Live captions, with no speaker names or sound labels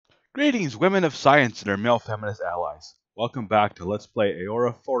Greetings, women of science and their male feminist allies. Welcome back to Let's Play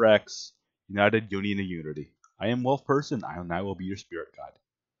Aurora 4X, United Union and Unity. I am Wolf Person, and I will be your spirit guide.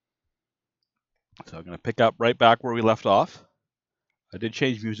 So I'm going to pick up right back where we left off. I did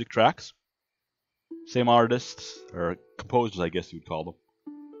change music tracks. Same artists, or composers I guess you would call them.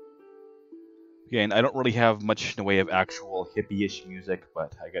 Again, I don't really have much in the way of actual hippie-ish music,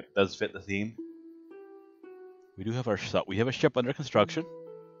 but I guess it does fit the theme. We do have our ship under construction.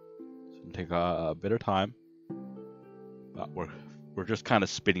 It'll take a bit of time, but we're just kind of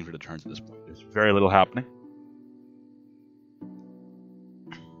spinning for the turns at this point. There's very little happening.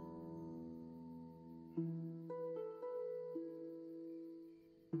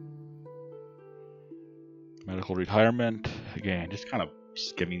 Medical retirement, again, just kind of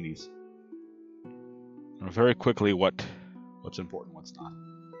skimming these. Very quickly what's important, what's not.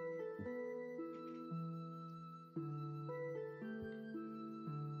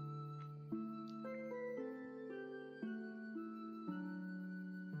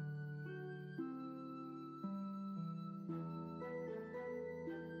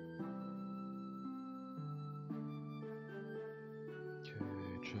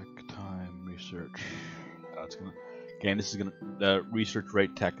 Research. That's gonna. Again, the research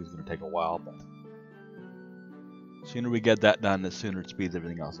rate tech is gonna take a while, but the sooner we get that done, the sooner it speeds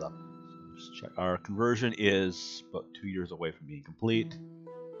everything else up. So just check. Our conversion is about 2 years away from being complete.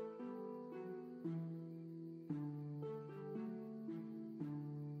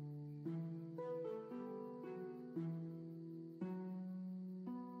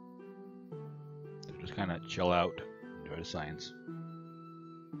 So just kind of chill out, enjoy the science.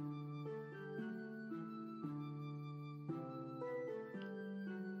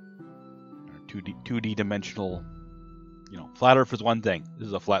 2D dimensional, flat Earth is one thing. This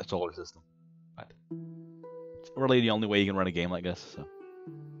is a flat solar system, but it's really the only way you can run a game like this. So.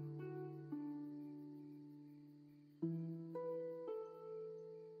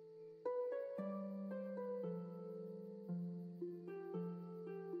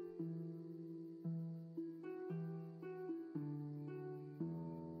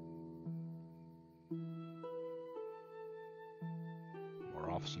 More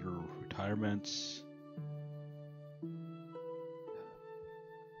officer retirements.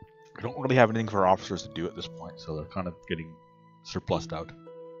 I don't really have anything for officers to do at this point, so they're kind of getting surplused out.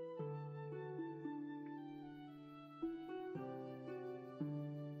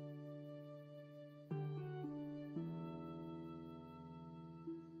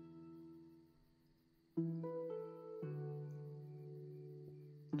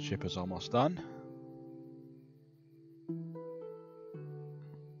 Ship is almost done.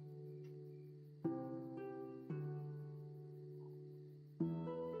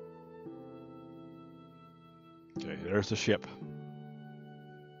 Okay, there's the ship.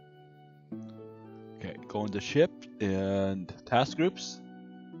 Okay, go into ship and task groups.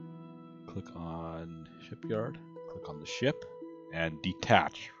 Click on shipyard, click on the ship, and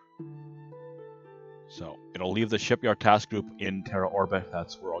detach. So it'll leave the shipyard task group in Terra orbit.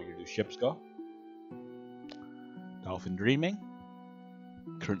 That's where all your new ships go. Dolphin Dreaming.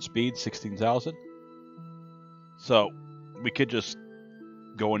 Current speed 16,000. So we could just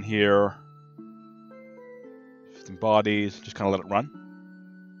go in here. Bodies, just kind of let it run.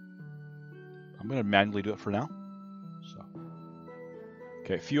 I'm going to manually do it for now. So,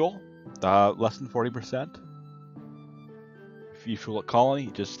 okay, fuel, less than 40%. If you fuel at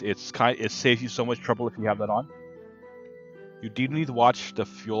colony, it saves you so much trouble if you have that on. You do need to watch the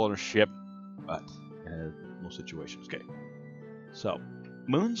fuel on a ship, but in most situations, okay. So,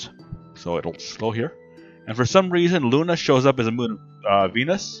 moons, so it'll slow here, and for some reason, Luna shows up as a moon of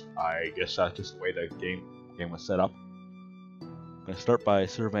Venus. I guess that's just the way the game was set up. I'm going to start by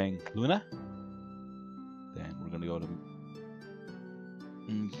surveying Luna. Then we're going to go to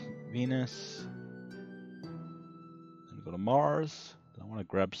Venus. Then go to Mars. Then I want to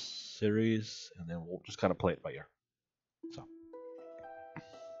grab Ceres, and then we'll just kind of play it by ear. So.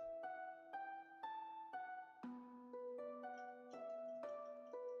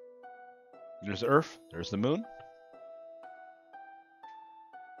 There's Earth. There's the Moon,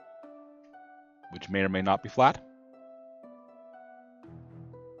 which may or may not be flat.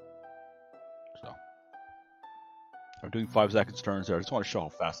 So, I'm doing 5 seconds turns there. I just want to show how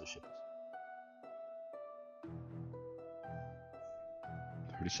fast the ship is.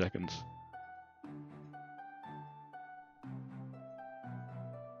 30 seconds.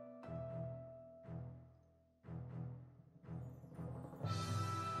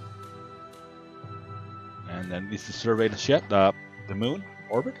 And then this is survey the ship, the moon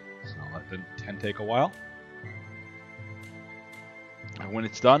orbit. So that can take a while. when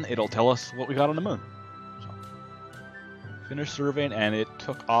it's done, it'll tell us what we got on the moon. So, finished surveying, and it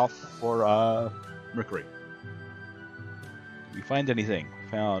took off for Mercury. Did we find anything?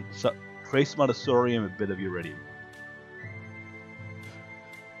 Found trace amount of thorium, a bit of iridium.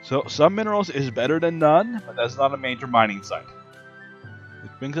 So some minerals is better than none, but that's not a major mining site.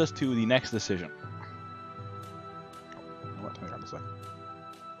 Which brings us to the next decision. Oh, what? Hang on a second.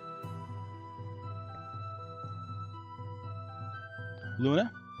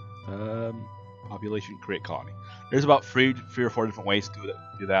 Luna, population, create colony. There's about three or four different ways to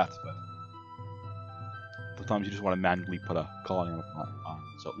do that, but sometimes you just want to manually put a colony on.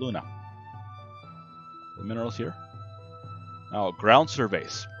 So Luna, the minerals here. Now ground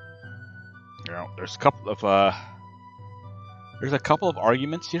surveys. You know, there's a couple of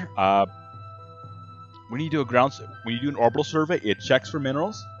arguments here. When you do an orbital survey, it checks for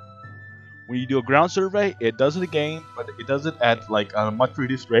minerals. When you do a ground survey, it does it again, but it does it at like a much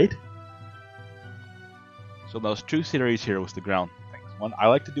reduced rate. So those two theories here with the ground things. One, I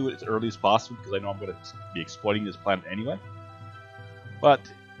like to do it as early as possible because I know I'm going to be exploiting this planet anyway. But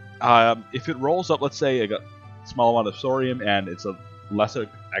if it rolls up, let's say I got a small amount of thorium and it's a lesser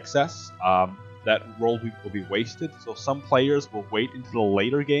excess, that roll will be wasted. So some players will wait until the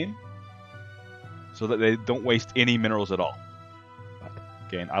later game so that they don't waste any minerals at all. But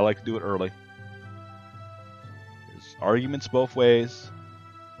again, I like to do it early. There's arguments both ways.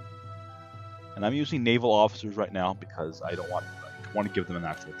 And I'm using naval officers right now because I want to give them an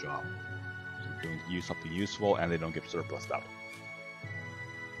actual job. So doing something useful and they don't get surplused out.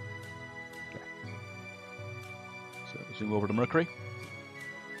 Okay. So zoom over to Mercury,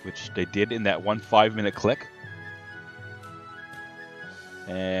 which they did in that 1 5-minute click.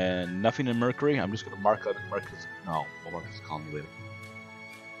 And nothing in Mercury. I'm just going to mark out Mercury's. No, we'll mark this colony later.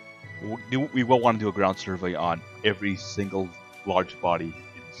 We will want to do a ground survey on every single large body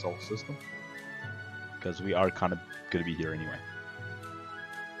in the solar system, because we are kind of going to be here anyway.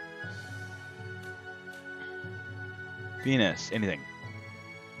 Venus, anything?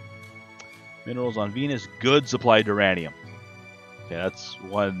 Minerals on Venus, good supply of uranium. Okay, that's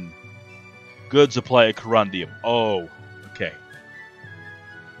one. Good supply of corundium. Oh, okay.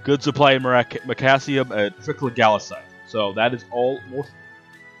 Good supply of macassium, triclogallicite. So that is all.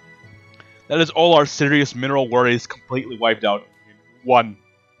 That is all our serious mineral worries completely wiped out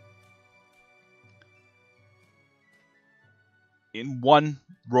in one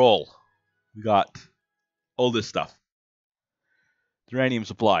roll. We got all this stuff. Uranium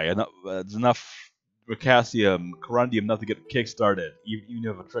supply, there's enough macassium, corundium, enough to get kick-started, even if you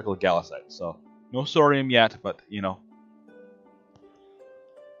have a trickle of gallicite. So, no thorium yet, but, you know,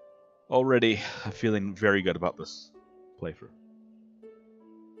 already I'm feeling very good about this playthrough.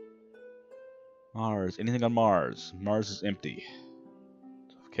 Mars, anything on Mars? Mars is empty.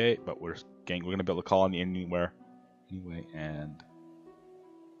 Okay, but we're going to build a colony anywhere, anyway, and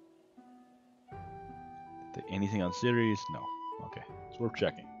anything on Ceres? No. Okay, it's worth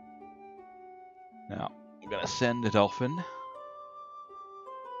checking. Now, I'm going to send a dolphin to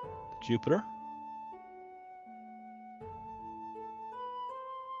Jupiter.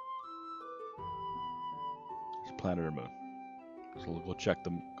 It's planet or moon. So we'll go check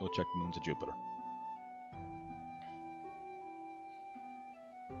the moons of Jupiter.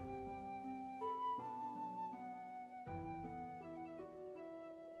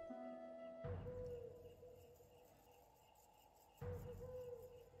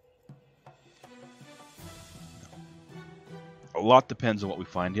 A lot depends on what we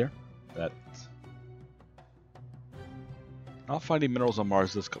find here. Not finding minerals on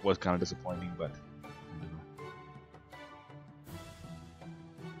Mars was kind of disappointing, but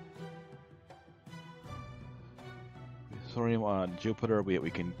thorium on Jupiter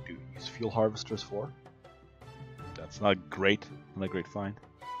we can use fuel harvesters for. That's not a great find.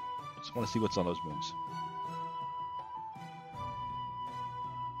 Just want to see what's on those moons.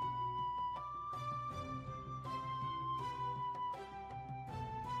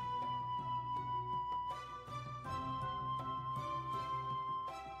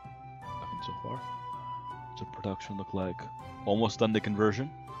 So far. What's the production look like? Almost done the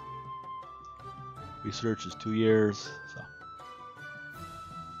conversion. Research is 2 years. So.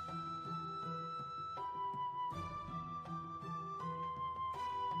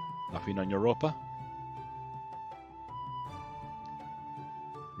 Nothing on Europa.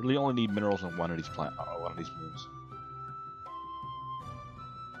 Really only need minerals on one of these moons.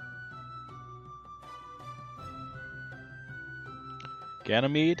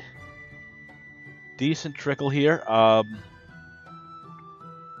 Ganymede. Decent trickle here.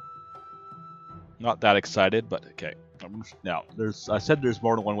 Not that excited, but okay. Now, I said there's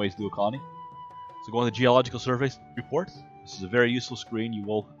more than one way to do a colony. So go on the Geological Survey report. This is a very useful screen. You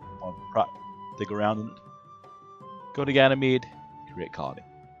will want to dig around in it. Go to Ganymede, create colony.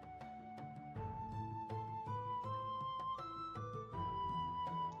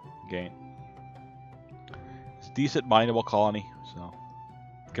 Again, it's a decent mineable colony, so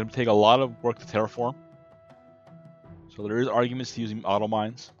it's going to take a lot of work to terraform. So there is arguments to using auto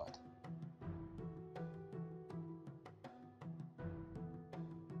mines, but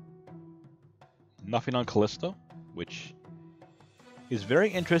nothing on Callisto, which is very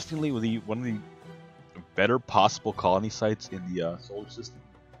interestingly one of the better possible colony sites in the solar system,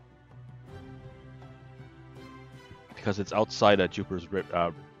 because it's outside Jupiter's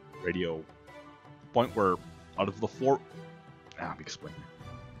radio point, where out of the four, let me explain.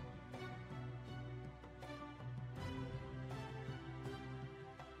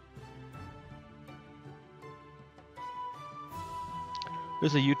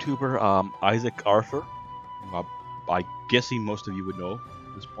 There's a YouTuber, Isaac Arthur. I'm guessing most of you would know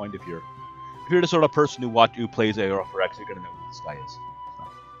at this point. If you're the sort of person who plays Aurora for X, you're gonna know who this guy is. So,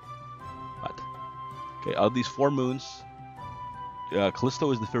 but okay, out of these 4 moons,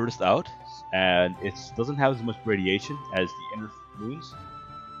 Callisto is the furthest out, and it doesn't have as much radiation as the inner moons.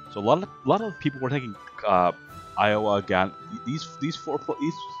 So a lot of people were thinking Iowa, these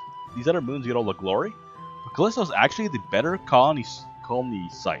other moons get all the glory, but Callisto is actually the better colony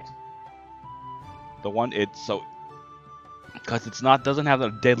site. The one because it's doesn't have the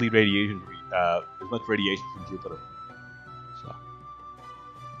deadly radiation, as much radiation from Jupiter. So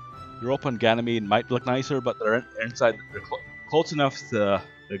Europa and Ganymede might look nicer, but they're inside. They're close enough to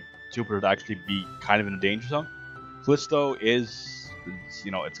Jupiter to actually be kind of in a danger zone. Callisto is,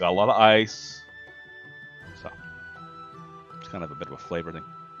 it's got a lot of ice, so it's kind of a bit of a flavor thing.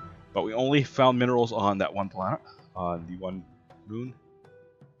 But we only found minerals on that one planet, on the one moon.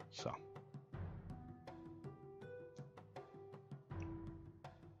 So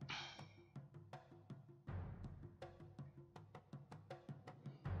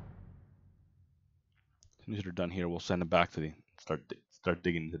as soon as they're done here, we'll send them back to start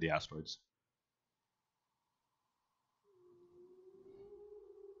digging into the asteroids.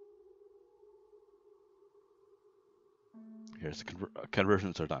 Here's the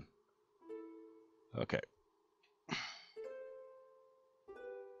conversions are done. Okay.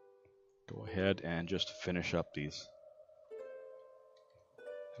 Go ahead and just finish up these.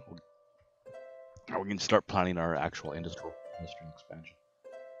 Now we can start planning our actual industrial expansion.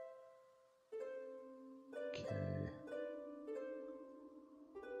 Okay.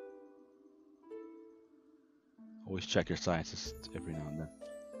 Always check your scientists every now and then.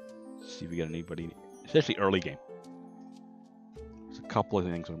 See if we get anybody, especially early game. There's a couple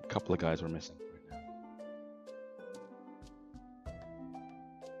of guys we're missing right now.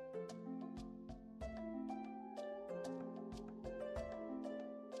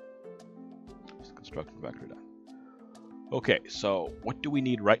 Just construction vector done. Okay, so what do we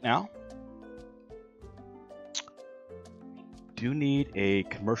need right now? We do need a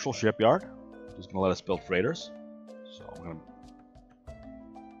commercial shipyard. Just gonna let us build freighters. So I'm gonna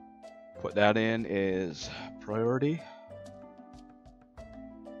put that in as priority.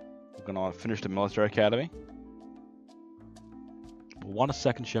 We're gonna finish the military academy. We'll want a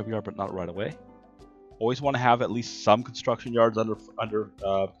second shipyard, but not right away. Always want to have at least some construction yards under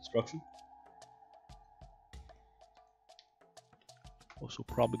construction. Also,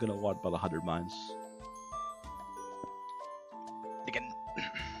 probably gonna want about 100 mines. Again.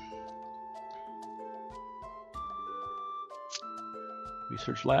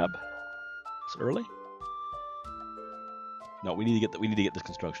 Research lab. It's early. No, we need to get this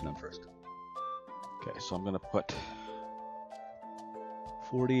construction done first. Okay, so I'm gonna put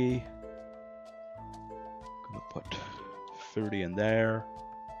 40. Gonna put 30 in there.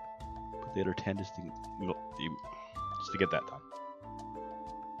 Put the other 10 just to get that done.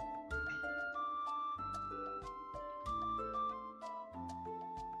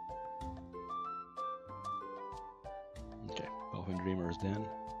 Okay, Dolphin Dreamer is done.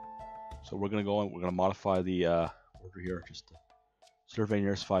 So we're gonna go and we're gonna modify the order here, just to survey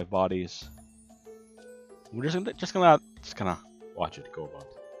nearest 5 bodies. We're just gonna watch it go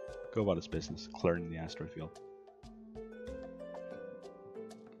about its business, clearing the asteroid field.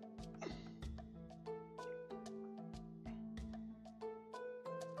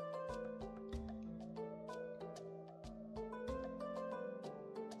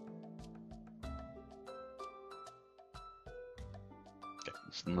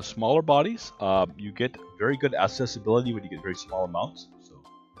 In the smaller bodies, you get very good accessibility when you get very small amounts. So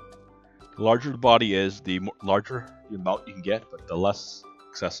The larger the body is, the larger the amount you can get, but the less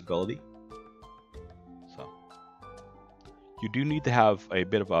accessibility. So you do need to have a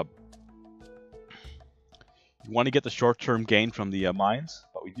bit of a. You want to get the short-term gain from the mines,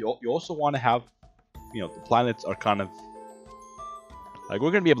 but you also want to have, the planets are kind of like we're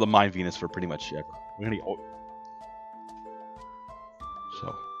gonna be able to mine Venus for pretty much ever. We're gonna get,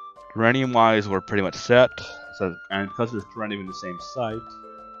 so uranium-wise, we're pretty much set. So, and because there's uranium in the same site,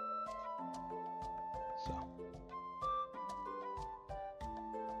 so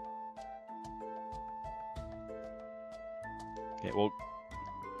okay. Well,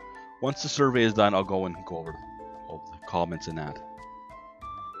 once the survey is done, I'll go over all the comments in that.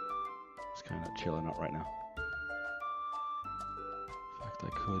 Just kind of chilling out right now. In fact, I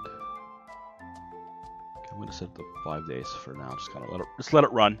could. Okay, I'm gonna set the 5 days for now. Just kind of let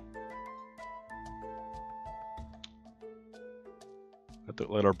it run.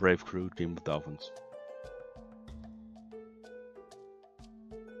 Let our brave crew dream with dolphins.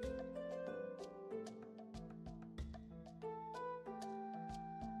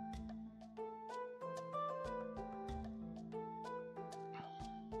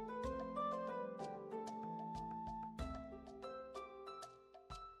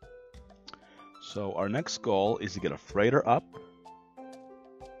 So our next goal is to get a freighter up,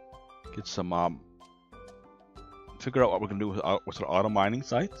 get some figure out what we're gonna do with our auto mining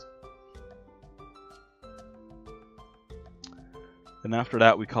sites. Then after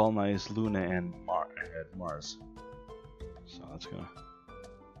that, we colonize Luna and Mars. So that's gonna.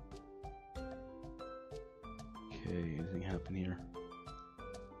 Okay, anything happen here?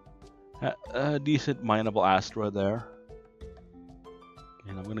 A decent mineable asteroid there.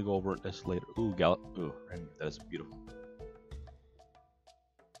 And I'm gonna go over this later. Ooh, ooh, that is beautiful.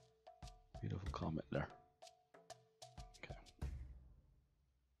 Beautiful comet there. Okay.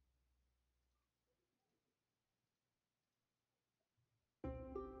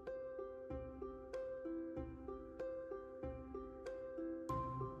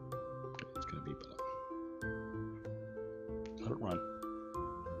 It's gonna be below. Let it run.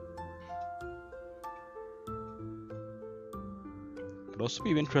 I'd also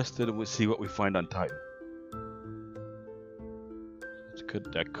be interested to see what we find on Titan.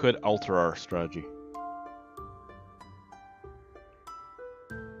 That could alter our strategy.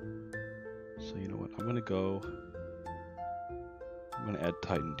 So you know what? I'm gonna add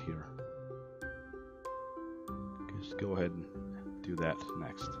Titan here. Just go ahead and do that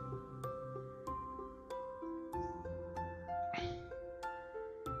next.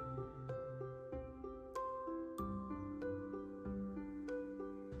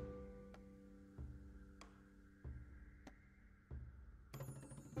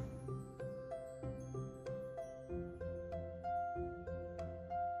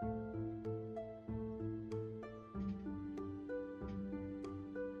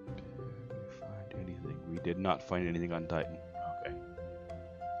 Did not find anything on Titan. Okay.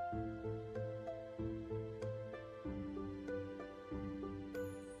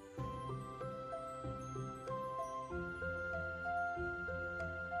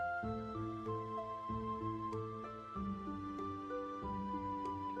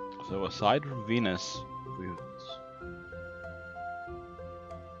 So aside from Venus,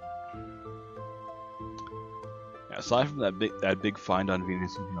 aside from that big find on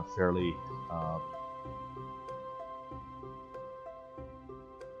Venus, fairly.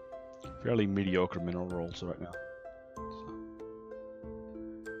 Fairly mediocre mineral rolls right now. So.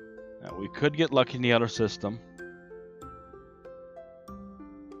 Now we could get lucky in the outer system.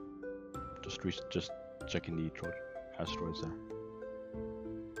 Just checking the asteroids there.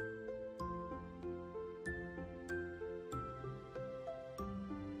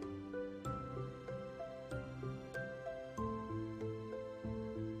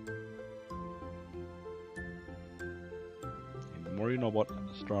 And the more you know about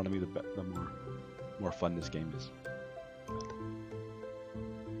astronomy, the more fun this game is.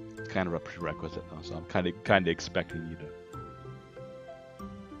 It's kind of a prerequisite though, so I'm kind of expecting you to.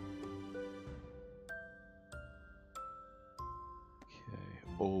 Okay.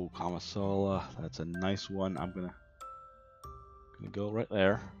 Oh, Kamasola, that's a nice one. I'm gonna go right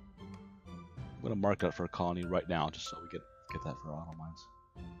there. I'm gonna mark that for a colony right now, just so we get that for auto mines.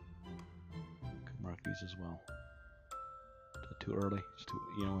 Could mark these as well. Too early.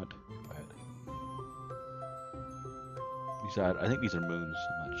 You know what? Go ahead. I think these are moons.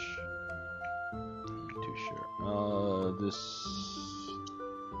 I'm not too sure. This.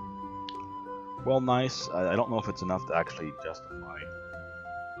 Well, nice. I don't know if it's enough to actually justify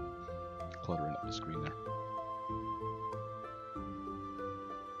cluttering up the screen there.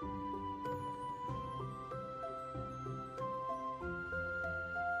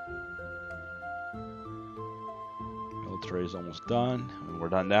 military is almost done. When we're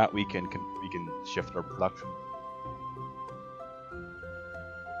done that, we can shift our production.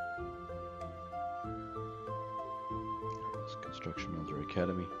 This construction military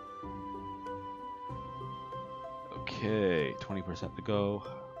academy. Okay, 20% to go.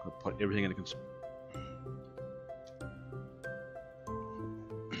 I'll put everything in the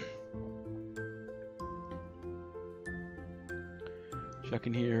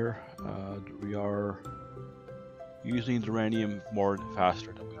checking here. We are using uranium more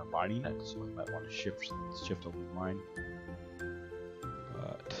faster than we are mining it, so we might want to shift over to mine.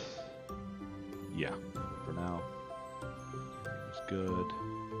 But yeah, for now, it's good.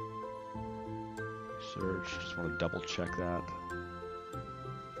 Research. Just want to double check that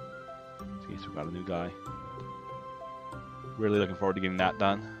in case we got a new guy. Really looking forward to getting that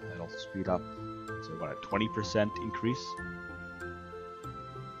done. That'll speed up. So about a 20% increase.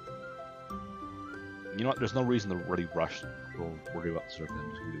 You know what? There's no reason to really rush. We'll worry about the circuit. I'm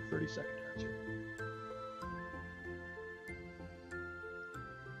just going to do 30-second turns here.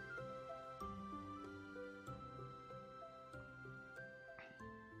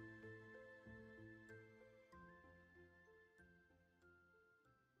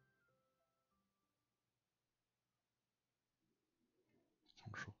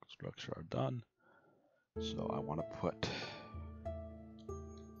 Central structure are done. So I want to put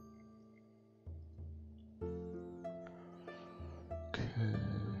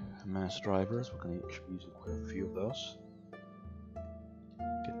mass drivers. We're going to be using quite a few of those.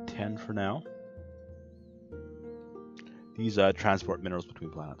 Get 10 for now. These transport minerals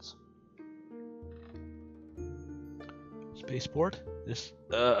between planets. Spaceport. This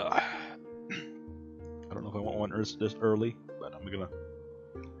I don't know if I want one this early, but I'm gonna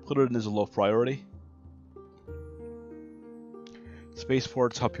put it in as a low priority.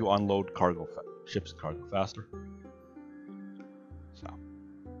 Spaceports help you unload cargo, ships and cargo faster. So,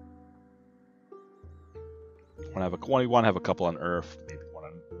 want to have a couple on Earth, maybe one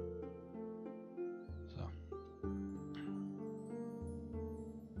on. So,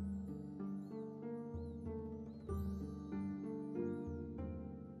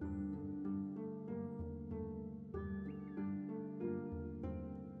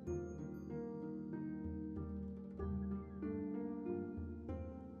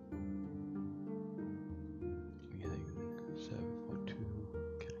 anything 7.2.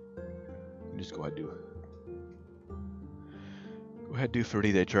 Okay, you just go ahead and do. Go ahead, do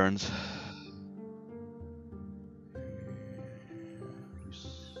 30-day turns.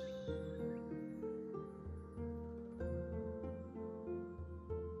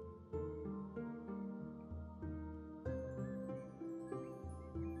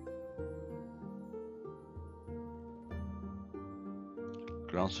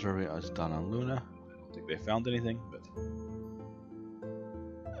 Ground survey is done on Luna. I don't think they found anything, but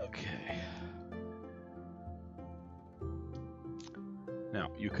okay. Now,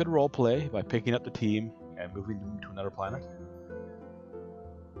 you could role play by picking up the team and moving them to another planet.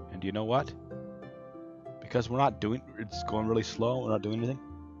 And you know what? Because it's going really slow, we're not doing anything.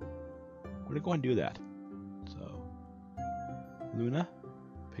 We're gonna go and do that. So, Luna,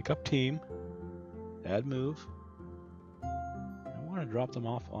 pick up team, add move. And we're gonna drop them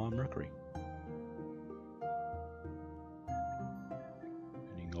off on Mercury.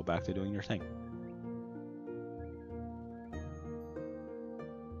 And you can go back to doing your thing.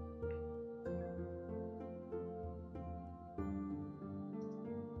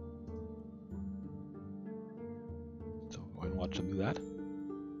 Watch them do that.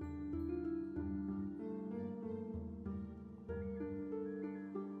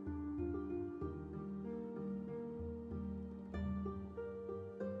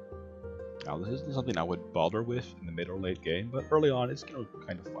 Now this isn't something I would bother with in the mid or late game, but early on it's kind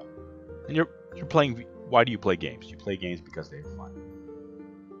of fun. And you're playing. Why do you play games? You play games because they're fun.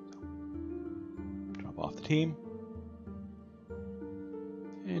 So, drop off the team,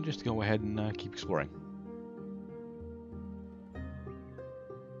 and just go ahead and keep exploring.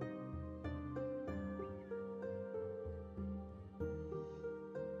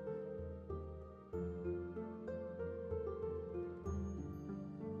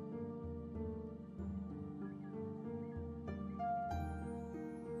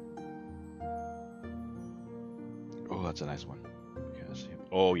 Oh, that's a nice one. Yes.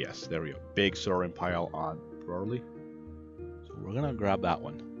 Oh, yes. There we go. Big soaring pile on Aurora. So we're gonna grab that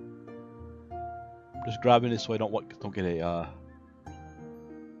one. I'm just grabbing this so I don't get a.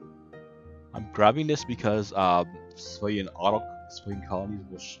 I'm grabbing this because civilian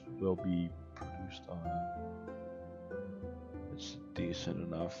colonies will be produced on. It's decent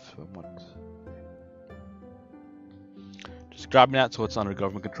enough. grabbing that so it's under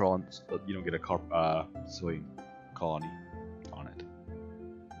government control and so you don't get a civilian colony on it.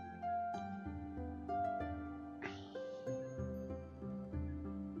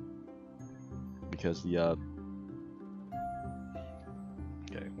 Because the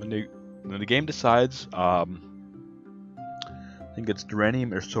okay, when the game decides, I think it's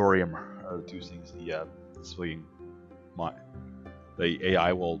duranium or thorium are the two things the civilian the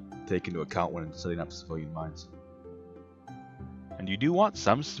AI will take into account when setting up civilian mines. And you do want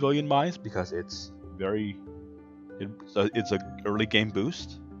some civilian mines because it's it's an early game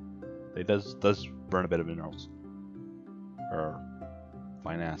boost. It does burn a bit of minerals or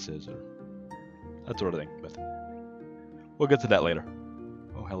finances or that sort of thing, but we'll get to that later.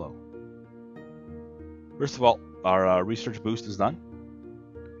 Oh, hello. First of all, our research boost is done.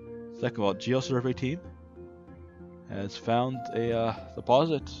 Second of all, geosurvey team has found a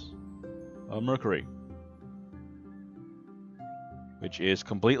deposit of mercury, which is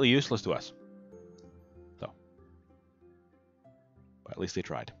completely useless to us. So, but at least they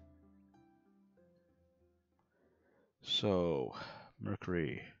tried. So,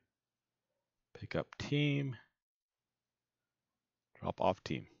 mercury, pick up team, drop off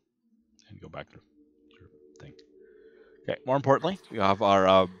team, and go back to your thing. Okay, more importantly, we have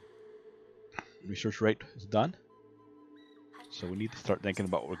our research rate is done. So we need to start thinking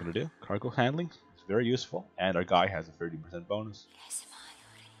about what we're going to do. Cargo handling is very useful, and our guy has a 30% bonus.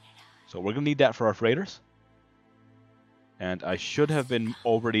 So we're going to need that for our freighters. And I should have been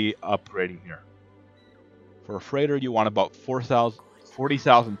already upgrading here. For a freighter, you want about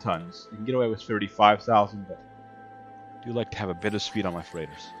 40,000 tons. You can get away with 35,000, but I do like to have a bit of speed on my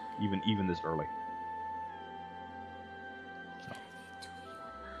freighters, even this early. So,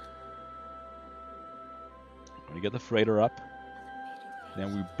 I'm going to get the freighter up.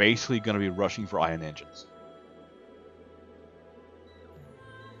 Then we're basically going to be rushing for ion engines.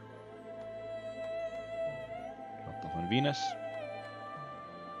 Drop off on Venus.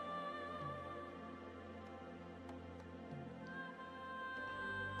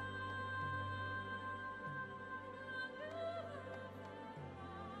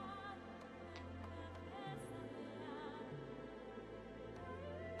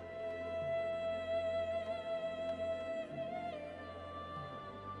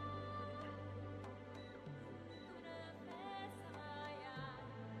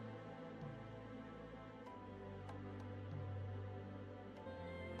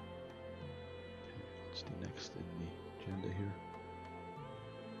 The next in the agenda here.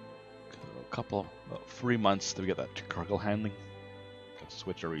 A couple, about 3 months to get that cargo handling. Gotta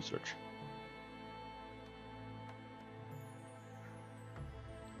switch our research.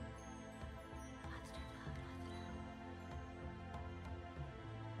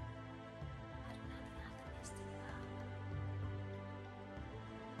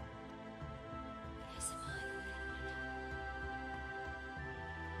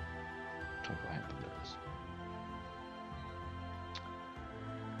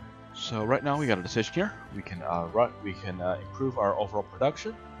 So right now we got a decision here. We can improve our overall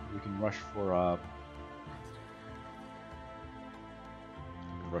production. We can rush for ion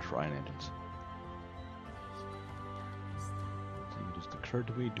engines. So it just occurred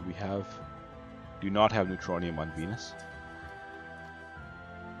to me: do not have neutronium on Venus?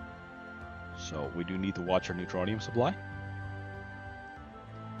 So we do need to watch our neutronium supply.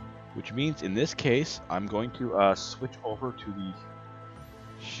 Which means in this case, I'm going to switch over to the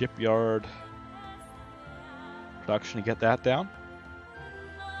shipyard production to get that down.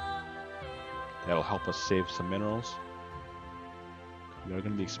 That'll help us save some minerals. We are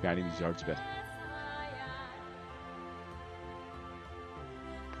going to be expanding these yards a bit.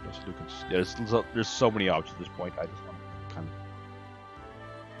 There's so many options at this point. I just want to kind of.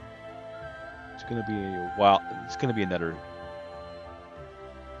 It's going to be a while. It's going to be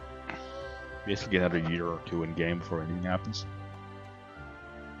basically another year or two in game before anything happens.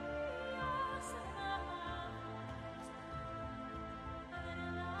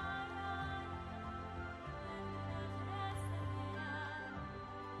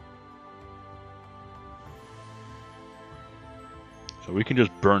 So we can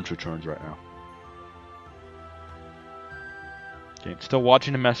just burn 2 turns right now. Okay, still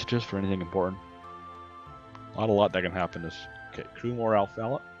watching the messages for anything important. Not a lot that can happen. Okay, crew morale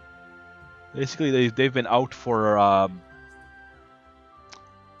fell. Basically, they've been out for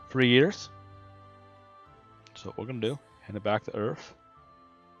 3 years. So what we're gonna do, hand it back to Earth,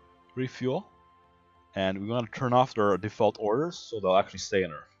 refuel, and we want to turn off their default orders so they'll actually stay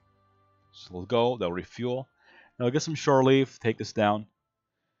on Earth. So they'll go, they'll refuel. Now get some shore leave, take this down.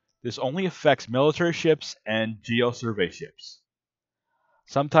 This only affects military ships and geosurvey ships.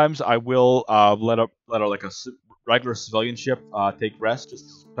 Sometimes I will let a like a regular civilian ship take rest,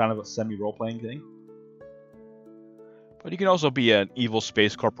 just kind of a semi-role-playing thing. But you can also be an evil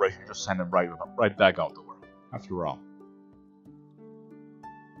space corporation, just send them right back out the world. After all.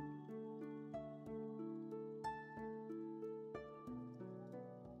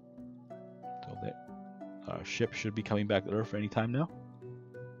 So the ship should be coming back to Earth any time now.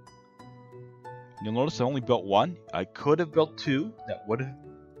 You'll notice I only built one. I could have built two. That would have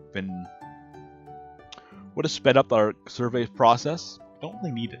sped up our survey process. Don't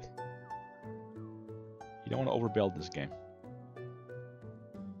really need it. You don't want to overbuild this game.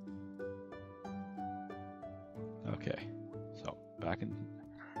 Okay, so back in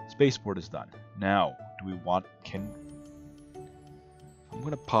spaceport is done. Now, do we want? I'm going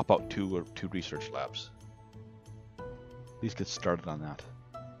to pop out two research labs. At least get started on that.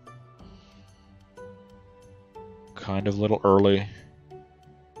 Kind of a little early.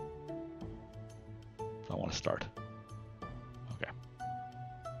 I want to start. Okay.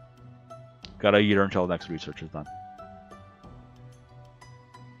 Got a year until the next research is done.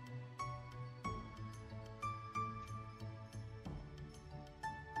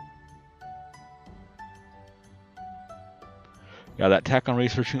 Yeah, that tech on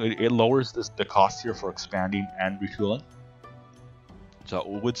researching, it lowers the cost here for expanding and retooling. So it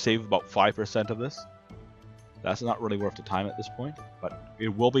would save about 5% of this. That's not really worth the time at this point, but it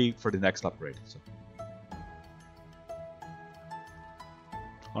will be for the next upgrade. So.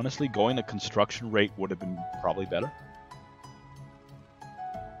 Honestly, going a construction rate would have been probably better.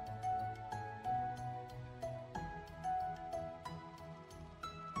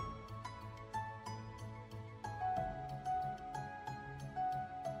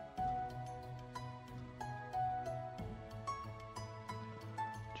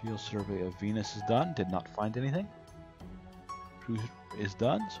 Survey of Venus is done. Did not find anything. Cruise is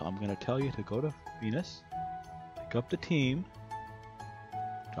done, so I'm going to tell you to go to Venus, pick up the team,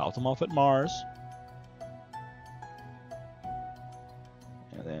 drop them off at Mars,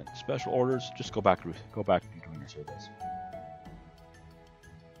 and then special orders. Just go back to doing your surveys.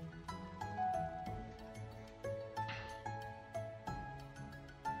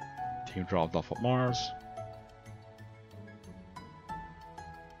 Team dropped off at Mars.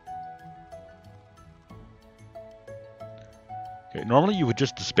 Okay, normally you would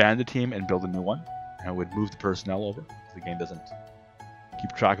just disband the team and build a new one, and it would move the personnel over. So the game doesn't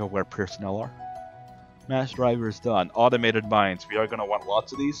keep track of where personnel are. Mass driver is done. Automated mines. We are going to want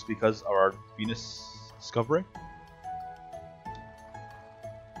lots of these because of our Venus discovery.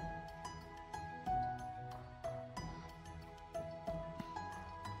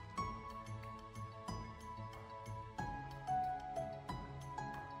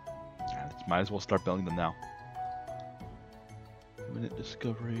 Might as well start building them now. Minute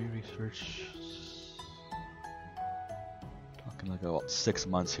discovery, research. Talking like about 6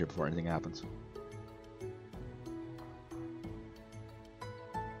 months here before anything happens.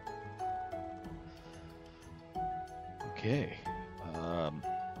 Okay.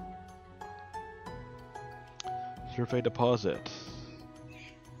 Survey deposit.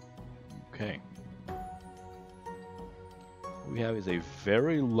 Okay. What we have is a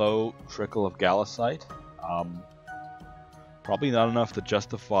very low trickle of gallicite. Probably not enough to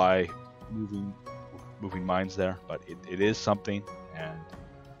justify moving mines there, but it is something, and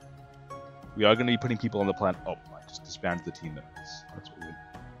we are going to be putting people on the planet. Oh, I just disbanded the team. That's what we do.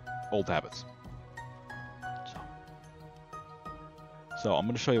 Old habits. So I'm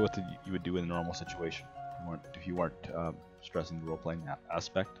going to show you what you would do in a normal situation if you weren't stressing the role-playing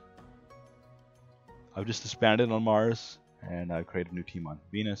aspect. I've just disbanded on Mars, and I've created a new team on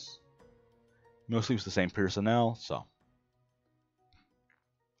Venus. Mostly it's the same personnel, so.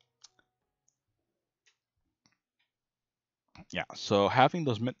 Yeah, so having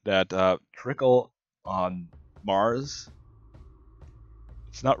that trickle on Mars,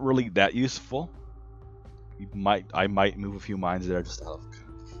 it's not really that useful. I might move a few mines there just to kind of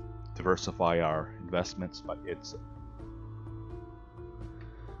diversify our investments, but it's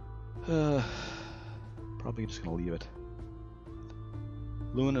probably just gonna leave it.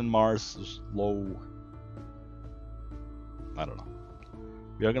 Luna and Mars is low. I don't know.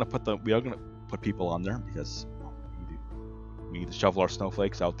 We are gonna put people on there because we need to shovel our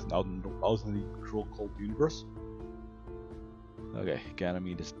snowflakes out in the cruel cold universe. Okay,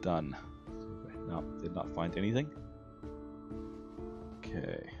 Ganymede is done. No, did not find anything.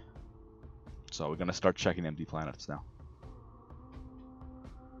 Okay. So we're gonna start checking empty planets now.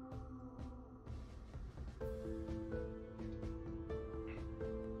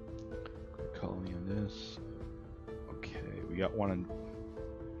 colony on this. Okay, we got one in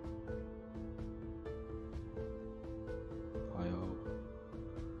Io,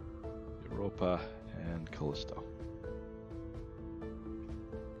 Europa, and Callisto.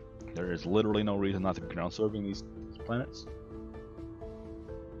 There is literally no reason not to be ground serving these planets.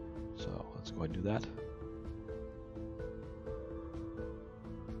 So let's go ahead and do that.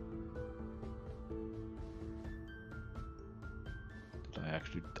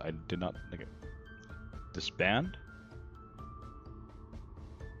 I did not like it. Disband?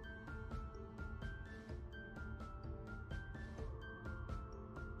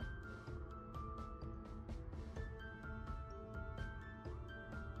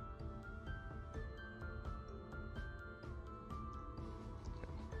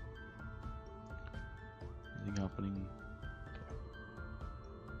 Anything happening?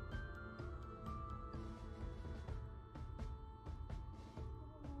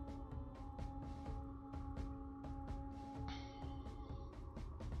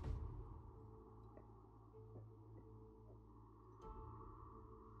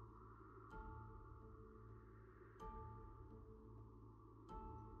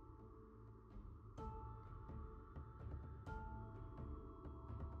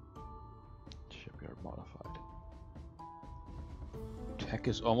 Shipyard modified. Tech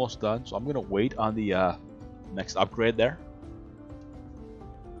is almost done, so I'm gonna wait on the next upgrade there.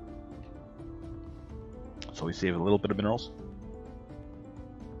 So we save a little bit of minerals.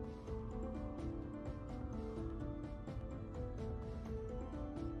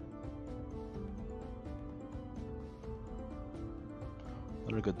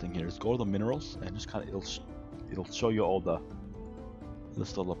 Another good thing here is go to the minerals and just kind of it'll show you all the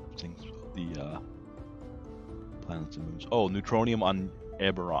list all the things, the planets and moons. Oh, neutronium on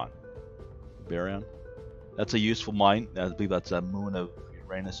Eberron. Baryon. That's a useful mine. I believe that's a moon of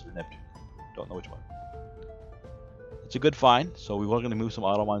Uranus or Neptune. Don't know which one. It's a good find, so we were going to move some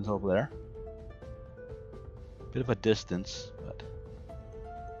auto mines over there. Bit of a distance, but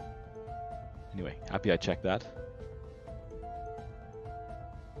anyway, happy I checked that.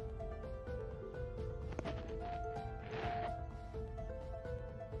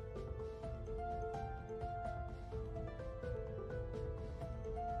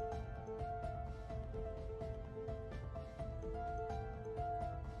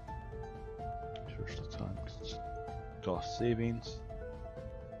 Cost savings.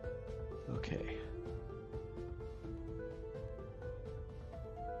 Okay.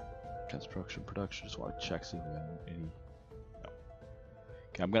 Construction production. Just want to check see if we have any. No.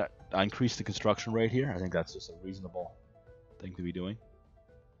 Okay, I'm gonna increase the construction rate here. I think that's just a reasonable thing to be doing.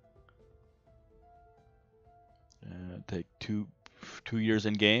 And take two years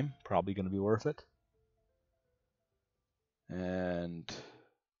in game. Probably going to be worth it. And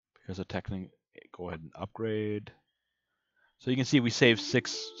here's a technique. Go ahead and upgrade. So you can see we saved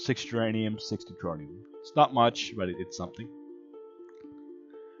 6 uranium, 6 deuterium. It's not much, but it's something.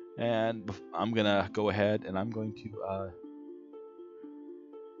 And I'm gonna go ahead and I'm going to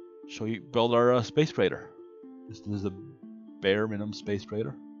show you build our space freighter. This is a bare minimum space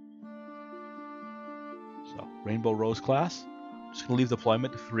freighter. So Rainbow Rose class. Just gonna leave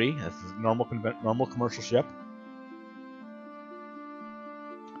deployment to 3. This is a normal commercial ship.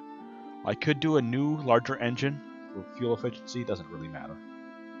 I could do a new larger engine. For fuel efficiency, doesn't really matter.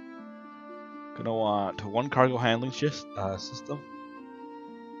 Gonna want 1 cargo handling system.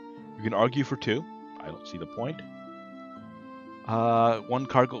 You can argue for 2. I don't see the point. 1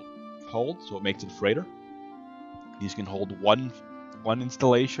 cargo hold, so it makes it a freighter. These can hold one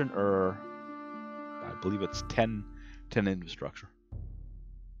installation, or I believe it's 10 infrastructure.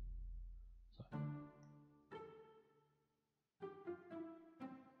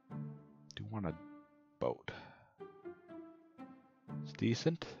 Do want a boat. It's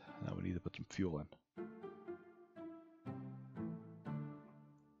decent. Now we need to put some fuel in.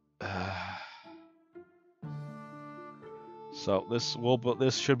 So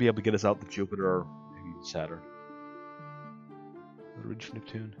this should be able to get us out to Jupiter or maybe even Saturn. Reach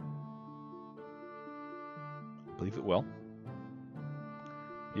Neptune. I believe it will.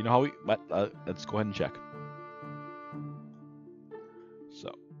 You know how we? Let's go ahead and check.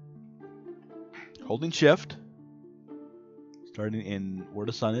 So, holding shift. Starting in where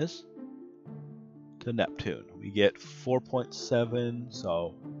the sun is to Neptune, we get 4.7,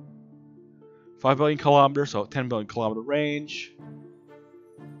 so 5 billion kilometers, so 10 billion kilometer range.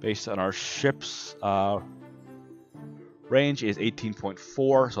 Based on our ship's range is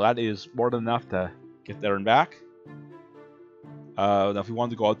 18.4, so that is more than enough to get there and back. Now, if we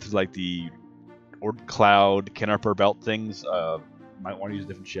wanted to go out to like the Oort Cloud, Canarper Belt things, might want to use a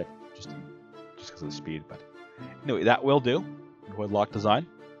different ship just to just because of the speed. But anyway, that will do. Void lock design.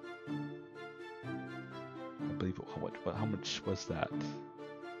 I believe how much was that?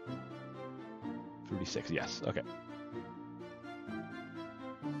 36. Yes. Okay.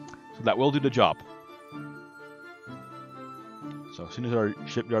 So that will do the job. So as soon as our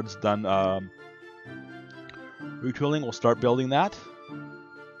shipyard's done retooling, we'll start building that.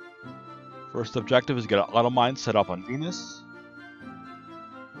 First objective is get an auto mine set up on Venus.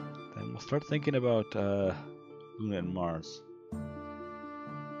 Then we'll start thinking about Luna and Mars.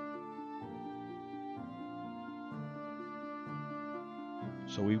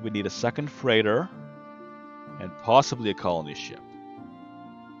 So we would need a second freighter and possibly a colony ship.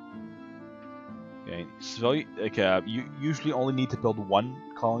 Okay, so you usually only need to build one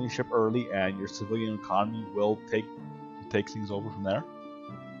colony ship early, and your civilian economy will take things over from there.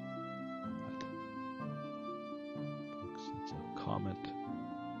 That's a comment.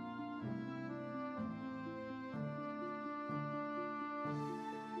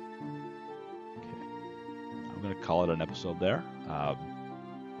 Okay, I'm gonna call it an episode there.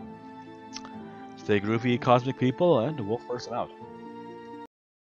 Stay groovy, cosmic people, and we'll force them out.